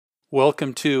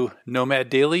Welcome to Nomad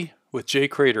Daily with Jay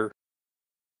Crater.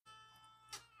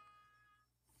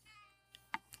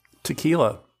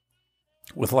 Tequila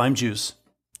with lime juice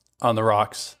on the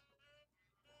rocks.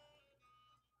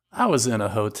 I was in a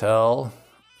hotel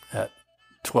at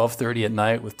 12:30 at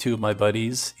night with two of my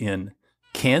buddies in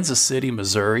Kansas City,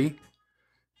 Missouri.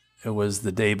 It was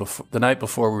the night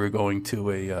before we were going to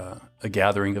a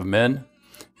gathering of men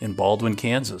in Baldwin,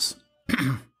 Kansas.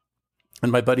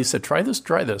 And my buddy said, try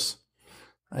this.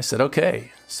 I said,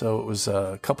 okay. So it was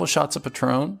a couple shots of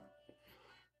Patron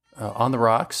on the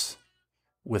rocks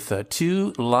with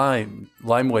two lime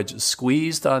wedges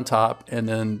squeezed on top, and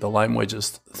then the lime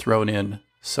wedges thrown in.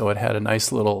 So it had a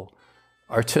nice little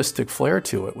artistic flair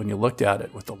to it when you looked at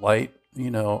it with the light,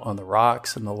 on the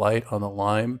rocks and the light on the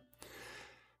lime.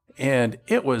 And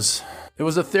it was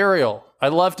ethereal. I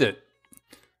loved it.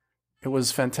 It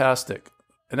was fantastic.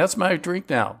 And that's my drink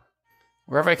now,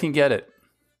 wherever I can get it.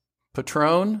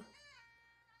 Patron,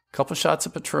 a couple shots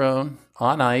of Patron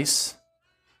on ice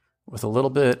with a little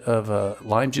bit of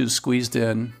lime juice squeezed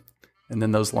in, and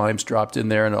then those limes dropped in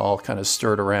there and it all kind of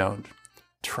stirred around.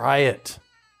 Try it.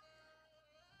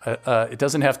 It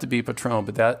doesn't have to be Patron,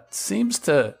 but that seems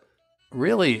to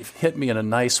really hit me in a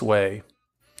nice way.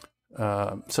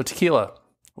 So tequila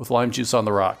with lime juice on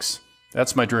the rocks.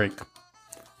 That's my drink.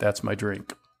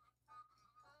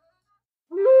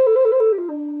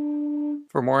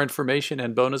 For more information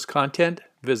and bonus content,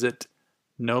 visit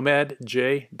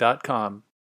nomadj.com.